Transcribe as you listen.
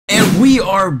We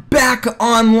are back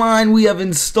online. We have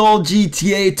installed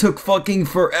GTA. It took fucking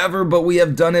forever, but we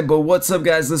have done it. But what's up,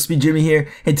 guys? LispyJimmy here,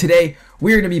 and today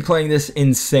we're going to be playing this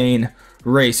insane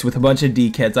race with a bunch of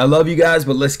dickheads. I love you guys,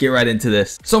 but let's get right into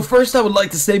this. So first, I would like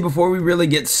to say before we really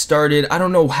get started, I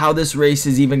don't know how this race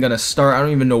is even gonna start. I don't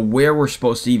even know where we're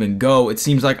supposed to even go. It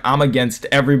seems like I'm against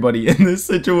everybody in this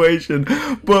situation.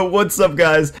 But what's up,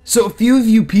 guys? So a few of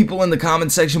you people in the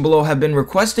comment section below have been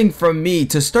requesting from me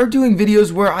to start doing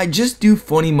videos where I just do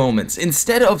funny moments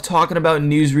instead of talking about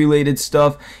news related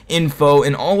stuff, info,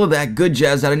 and all of that good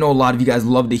jazz that I know a lot of you guys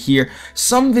love to hear.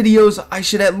 Some videos I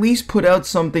should at least put out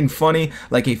something funny,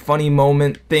 like a funny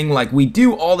moment thing like we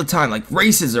do all the time. Like,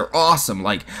 races are awesome.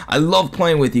 Like, I love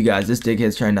playing with you guys. This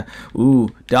dickhead's trying to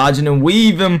dodging and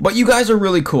weaving, but you guys are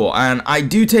really cool, and I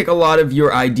do take a lot of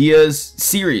your ideas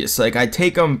serious. Like, I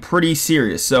take them pretty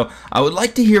serious. So I would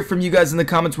like to hear from you guys in the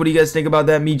comments. What do you guys think about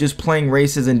that, me just playing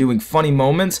races and doing funny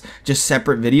moments, just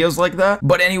separate videos like that?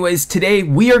 But anyways, today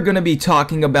we are going to be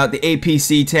talking about the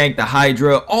APC tank, the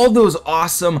Hydra, all those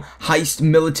awesome heist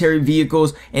military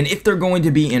vehicles, and if they're going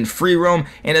to be in free roam,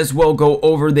 and as well go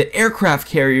over the aircraft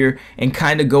carrier and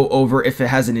kind of go over if it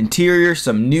has an interior,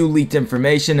 some new leaked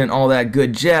information, and all that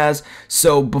good jazz.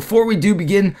 So before we do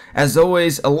begin, as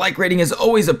always, a like rating is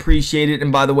always appreciated.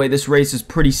 And by the way, this race is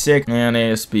pretty sick. Man,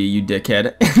 ASB, you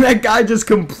dickhead. That guy just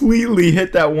completely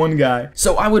hit that one guy.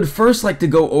 So I would first like to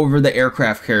go over the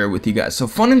aircraft carrier with you guys. So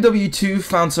FunMW2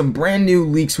 found some brand new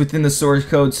leaks within the source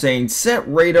code saying set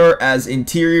radar as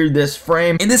interior this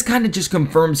frame, and this kind of just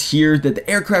confirms here that the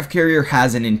aircraft carrier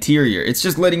has an interior. It's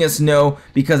just letting us know,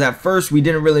 because at first we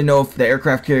didn't really know if the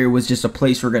aircraft carrier was just a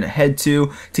place we're going to head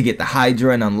to get the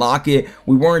Hydra and unlock it.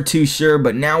 We weren't too sure,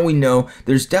 but now we know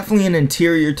there's definitely an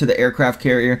interior to the aircraft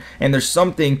carrier, and there's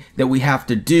something that we have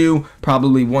to do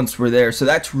probably once we're there. So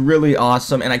that's really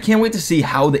awesome, and I can't wait to see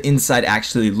how the inside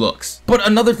actually looks. But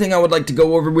another thing I would like to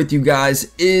go over with you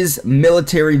guys is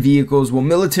military vehicles, well,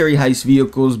 military heist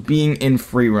vehicles being in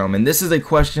free roam. And this is a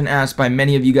question asked by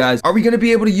many of you guys. Are we going to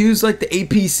be able to use like the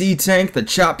APC tank, the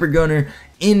chopper gunner,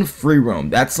 in free roam?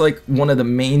 That's like one of the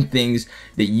main things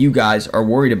that you guys are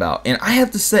worried about. And I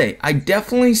have to say, I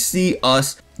definitely see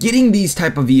us getting these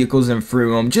type of vehicles in free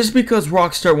roam just because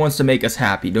Rockstar wants to make us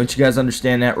happy. Don't you guys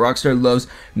understand that? Rockstar loves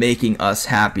making us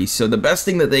happy. So the best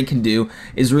thing that they can do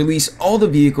is release all the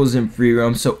vehicles in free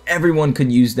roam so everyone can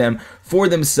use them for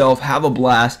themselves, have a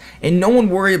blast, and no one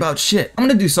worry about shit. I'm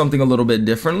gonna do something a little bit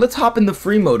different. Let's hop in the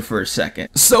free mode for a second.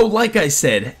 So like I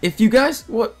said, if you guys,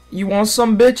 what, you want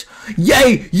some, bitch?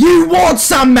 Yay, you want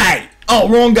some, mate? Oh,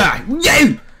 wrong guy.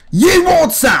 You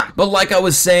want some. But like I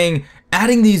was saying,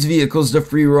 adding these vehicles to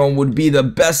free roam would be the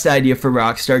best idea for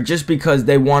Rockstar just because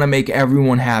they want to make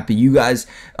everyone happy. You guys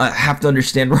have to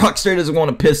understand, Rockstar doesn't want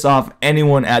to piss off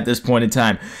anyone at this point in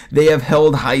time. They have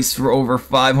held Heist for over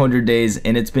 500 days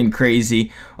and it's been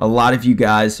crazy. A lot of you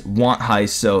guys want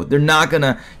Heist, so they're not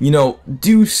gonna, you know,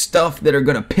 do stuff that are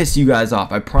gonna piss you guys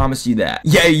off. I promise you that.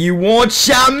 Yeah, you want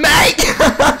some, mate?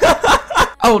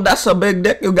 Oh, that's a big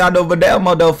dick you got over there,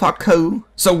 motherfucker.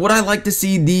 So would I like to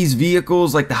see these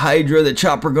vehicles like the Hydra, the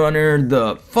chopper gunner,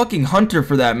 the fucking Hunter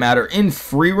for that matter, in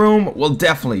free roam? Well,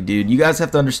 definitely, dude. You guys have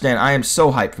to understand, I am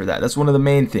so hyped for that. That's one of the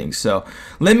main things. So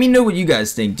let me know what you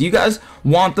guys think. Do you guys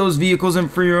want those vehicles in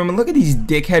free roam? And look at these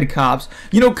dickhead cops.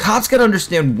 You know, cops gotta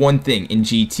understand one thing in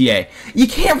GTA. You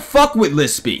can't fuck with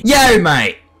Lispy. Yo,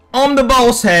 mate. I'm the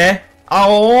boss here.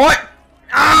 Alright.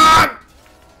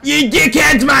 You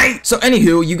dickheads, mate! So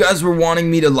anywho, you guys were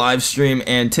wanting me to live stream,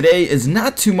 and today is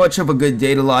not too much of a good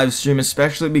day to live stream,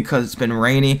 especially because it's been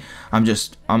rainy.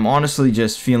 I'm honestly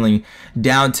just feeling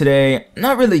down today.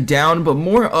 Not really down, but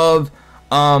more of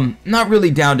not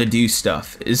really down to do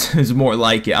stuff is more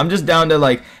like it. I'm just down to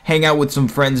like hang out with some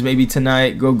friends maybe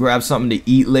tonight, go grab something to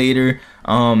eat later,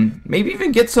 maybe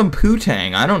even get some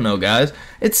poo-tang. I don't know, guys.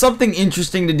 It's something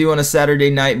interesting to do on a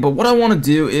Saturday night, but what I want to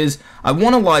do is I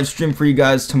want to live stream for you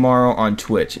guys tomorrow on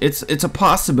Twitch. It's a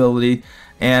possibility,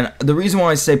 and the reason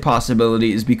why I say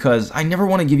possibility is because I never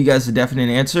want to give you guys a definite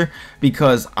answer,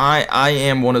 because I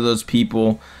am one of those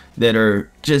people that are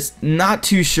just not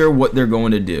too sure what they're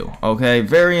going to do, okay?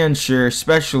 Very unsure,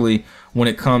 especially when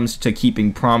it comes to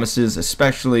keeping promises,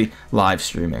 especially live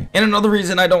streaming. And another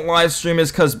reason I don't live stream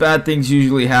is because bad things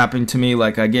usually happen to me,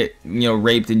 like I get, you know,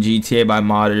 raped in GTA by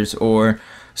modders, or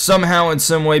somehow in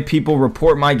some way people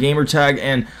report my gamer tag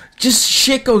and just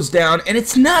shit goes down, and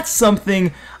it's not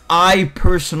something I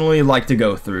personally like to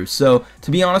go through. So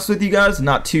to be honest with you guys,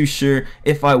 not too sure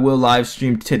if I will live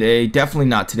stream today. Definitely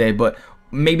not today, but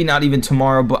maybe not even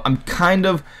tomorrow. But I'm kind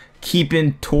of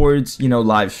keeping towards, you know,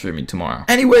 live streaming tomorrow.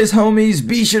 Anyways, homies,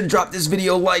 be sure to drop this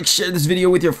video, like, share this video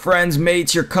with your friends,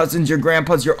 mates, your cousins, your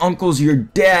grandpas, your uncles, your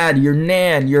dad, your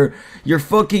nan, your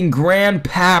fucking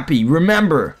grandpappy.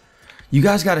 Remember, you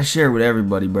guys gotta share with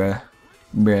everybody, bruh.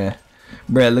 Bruh,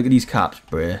 look at these cops,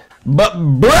 bruh. But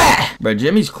bruh,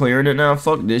 Jimmy's clearing it now.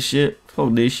 Fuck this shit.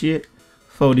 Fuck this shit.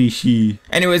 Fuck this shit.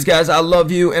 Anyways, guys, I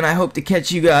love you, and I hope to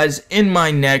catch you guys in my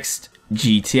next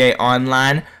GTA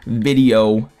Online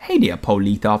video. Hey there,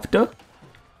 police officer.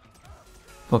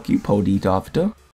 Fuck you, police officer.